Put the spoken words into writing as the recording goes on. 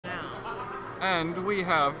And we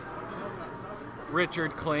have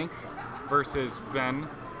Richard Clink versus Ben.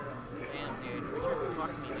 Damn, dude. Richard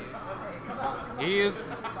fucked me, dude.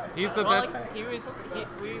 He's the best. Like,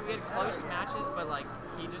 we had close matches, but like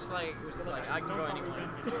he just like was like I can go anywhere.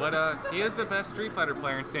 But he is the best Street Fighter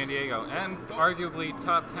player in San Diego, and arguably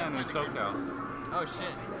top 10 in SoCal. Oh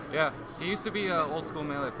shit. Yeah, he used to be an old school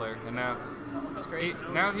Melee player, and now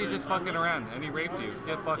now he's just fucking around, and he raped you.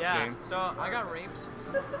 Get fucked, Shane. So I got raped.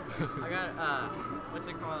 I got what's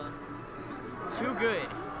it called? Too good.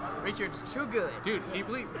 Richard's too good. Dude, he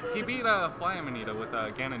beat Fly Amanita with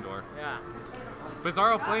Ganondorf. Yeah.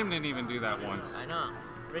 Bizarro Flame didn't even do that once. I know.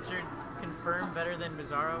 Richard confirmed better than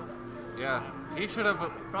Bizarro. Yeah, he should have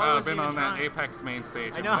been on that Apex main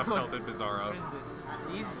stage and up-tilted Bizarro. What is this?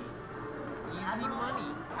 Easy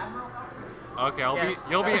money. Okay,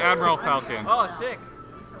 you'll be Admiral Falcon. Oh, sick.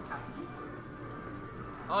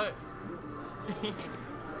 Oh.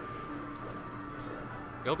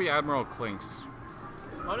 You'll be Admiral Clinks.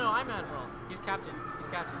 Oh no, I'm Admiral. He's captain. He's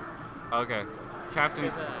captain. Okay,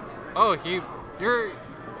 captain. Oh,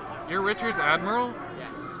 you're Richard's Admiral?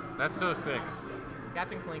 Yes. That's so sick.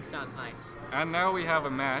 Captain Clink sounds nice. And now we have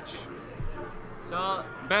a match. So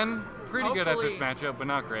Ben, pretty good at this matchup, but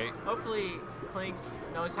not great. Hopefully, Clinks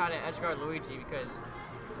knows how to edgeguard Luigi because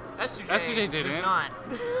SCG didn't. Does not.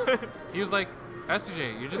 He was like,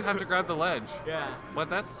 SCG, you just have to grab the ledge. Yeah. But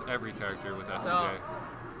that's every character with SCG. So,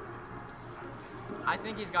 I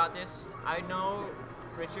think he's got this. I know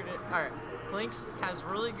Clinks has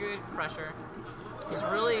really good pressure. He's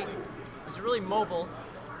really mobile.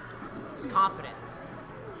 He's confident.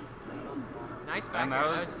 Nice back. That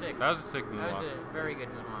was sick. That was a sick moonwalk. That was a very good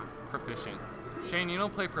moonwalk. Proficient. Shane, you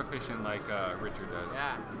don't play proficient like Richard does.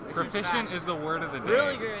 Yeah. Proficient is the word of the day.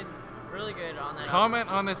 Really good. Really good on that. Comment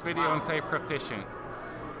on this video and say proficient.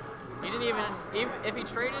 He didn't even if he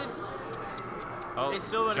traded, it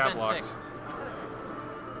still would have been sick.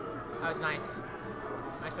 That was nice.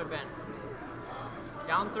 Nice by Ben.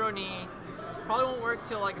 Down throw knee. Probably won't work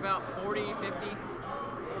till like about 40, 50.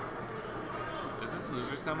 Is this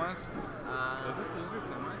loser semis? Is this loser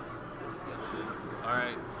semis? Yes, it is.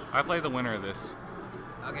 Alright. I play the winner of this.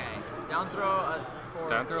 Okay. Down throw forward.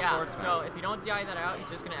 Down throw forward smash. So if you don't DI that out, he's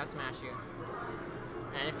just going to F-smash you.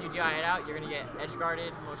 And if you DI it out, you're going to get edge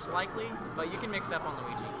guarded most likely, but you can mix up on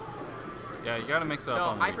Luigi. Yeah, you got to mix up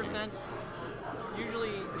on Luigi. So high percents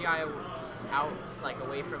usually DI out, like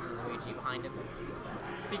away from Luigi behind him.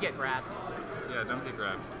 If you get grabbed. Yeah, don't get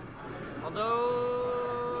grabbed.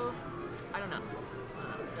 Although, I don't know.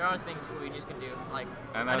 There are things Luigi's can do, like.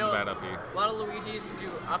 And that's bad up B. A lot of Luigi's do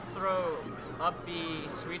up throw, up B,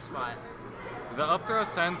 sweet spot. The up throw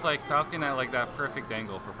sends like Falcon at like that perfect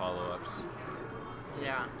angle for follow-ups.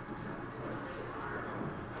 Yeah.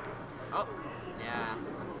 Oh, yeah,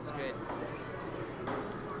 it's good.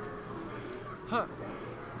 Huh.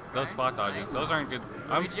 Those spot dodges, those aren't good.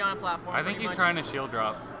 Luigi on a platform. I think he's trying to shield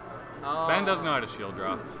drop. Oh. Ben doesn't know how to shield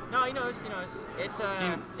drop. No, he knows. He knows.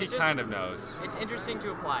 He kind of knows. It's interesting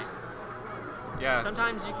to apply. Yeah.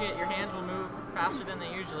 Sometimes your hands will move faster than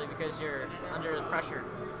they usually because you're under the pressure.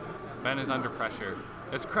 Ben is under pressure.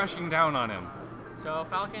 It's crushing down on him. So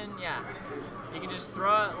Falcon, yeah, you can just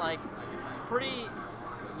throw it like pretty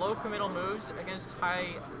low committal moves against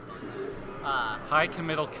high. High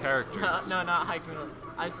committal characters. No, not high committal.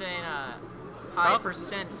 I'm saying high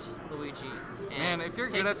percent Luigi. Man, if you're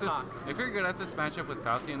good at this matchup with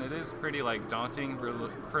Falcon, it is pretty like daunting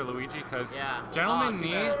for Luigi because Gentleman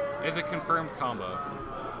Knee is a confirmed combo.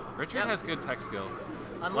 Richard has good tech skill.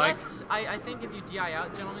 Unless I think if you DI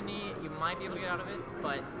out Gentleman Knee, you might be able to get out of it,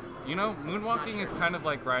 but you know, moonwalking is kind of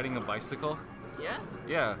like riding a bicycle. Yeah?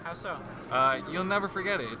 Yeah. How so? You'll never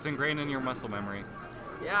forget it. It's ingrained in your muscle memory.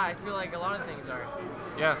 Yeah, I feel like a lot of things are.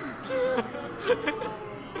 Yeah.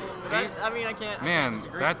 I mean, I can't. Man,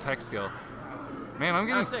 that tech skill. Man, I'm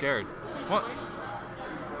getting scared. What?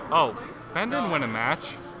 Oh, Ben didn't win a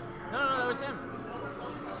match. No, that was him.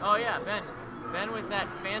 Oh yeah, Ben. Ben with that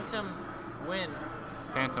phantom win.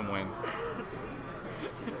 Phantom win.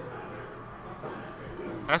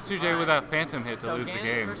 SCG with that phantom hit to lose the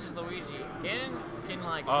game. Versus Luigi. Ganon can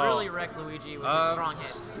like really wreck Luigi with his strong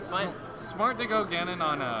hits. But smart to go Ganon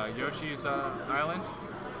on Yoshi's Island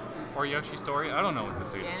or Yoshi Story. I don't know what the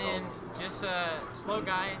stage is called. Ganon, just a slow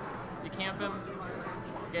guy. You camp him,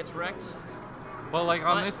 gets wrecked. Well, like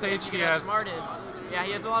on this stage, he has. Yeah,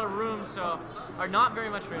 he has a lot of room, or not very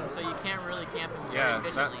much room, so you can't really camp him very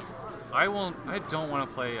efficiently. I don't want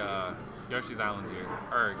to play Yoshi's Island here,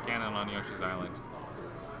 or Ganon on Yoshi's Island.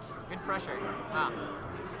 Good pressure. Wow.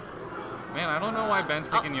 Man, I don't know why Ben's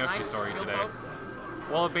picking Yoshi's Story today.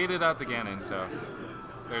 Well, it baited out the Ganon, so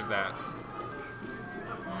there's that.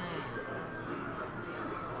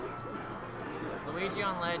 Luigi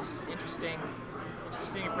on ledge is interesting.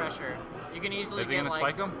 Interesting pressure. You can easily Is he gonna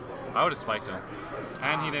spike him? I would have spiked him.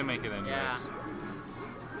 And he didn't make it anyways. Yeah.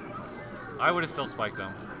 I would have still spiked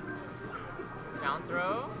him. Down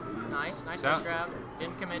throw. Nice. Nice first grab.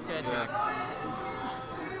 Didn't commit to edge.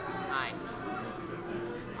 Nice.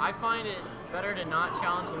 I find it better to not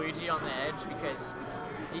challenge Luigi on the edge because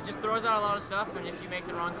he just throws out a lot of stuff, and if you make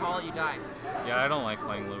the wrong call, you die. Yeah, I don't like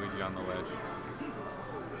playing Luigi on the ledge.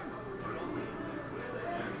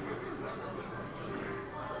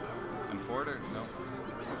 And forwarder? No.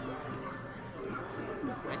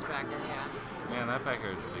 Nice back air, yeah. Man, that back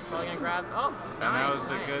air is ridiculous. Probably gonna grab. Oh, and nice, that was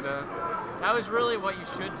nice. a good. That was really what you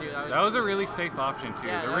should do. That was a really safe option too.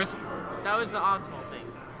 Yeah, that was the optimal thing.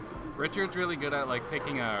 Richard's really good at like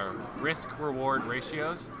picking risk-reward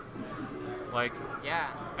ratios. Like,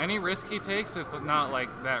 any risk he takes, it's not like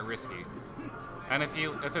that risky. And if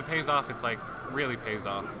it pays off, it's like really pays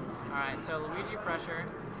off. All right, so Luigi pressure.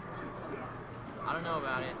 I don't know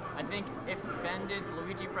about it. I think if Ben did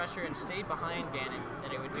Luigi pressure and stayed behind Ganon,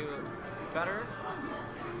 then it would do better.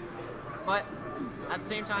 But at the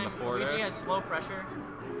same time, Luigi has slow pressure.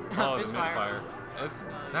 Oh, the misfire.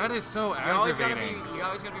 That is so aggravating. You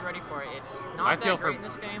always gotta be ready for it. It's not that great in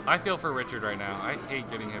this game. I feel for Richard right now. I hate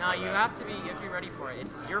getting hit by that. No, you have to be ready for it.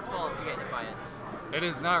 It's your fault if you get hit by it. It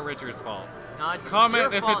is not Richard's fault. No, it's Comment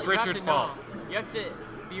your if fault. it's Richard's fault. You have to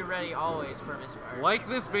be ready always for a misfire. Like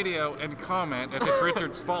this video and comment if it's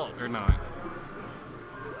Richard's fault or not.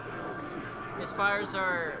 Misfires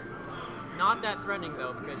are not that threatening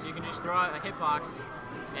though, because you can just throw out a hitbox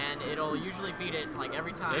and it'll usually beat it like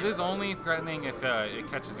every time. It is only threatening if it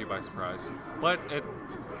catches you by surprise. But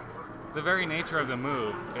the very nature of the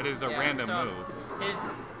move, it is a random move.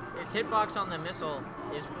 His hitbox on the missile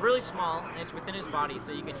is really small and it's within his body,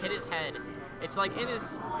 so you can hit his head. It's like in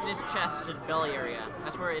his chest and belly area.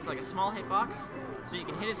 That's where it's like a small hitbox, so you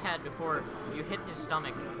can hit his head before you hit his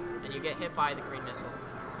stomach, and you get hit by the green missile.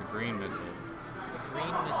 The green missile. The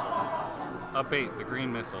green missile. A bait, the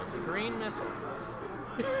green missile. The green missile.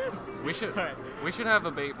 We should have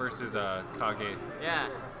a bait versus Kage. Yeah,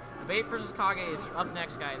 the bait versus Kage is up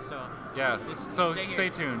next, guys. So yeah, so stay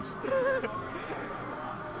tuned.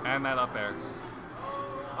 And that up there.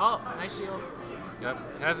 Oh, nice shield. Yep,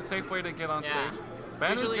 it has a safe way to get on stage.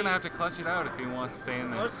 Ben is gonna have to clutch it out if he wants to stay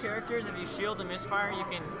in this. Most characters, if you shield the misfire, you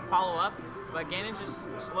can follow up. But Ganon's just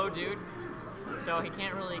a slow dude, so he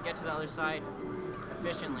can't really get to the other side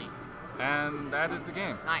efficiently. And that is the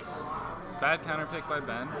game. Nice. Bad counter pick by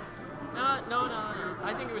Ben. No.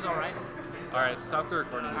 I think it was all right. All right, stop the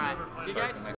recording. All right, see you guys.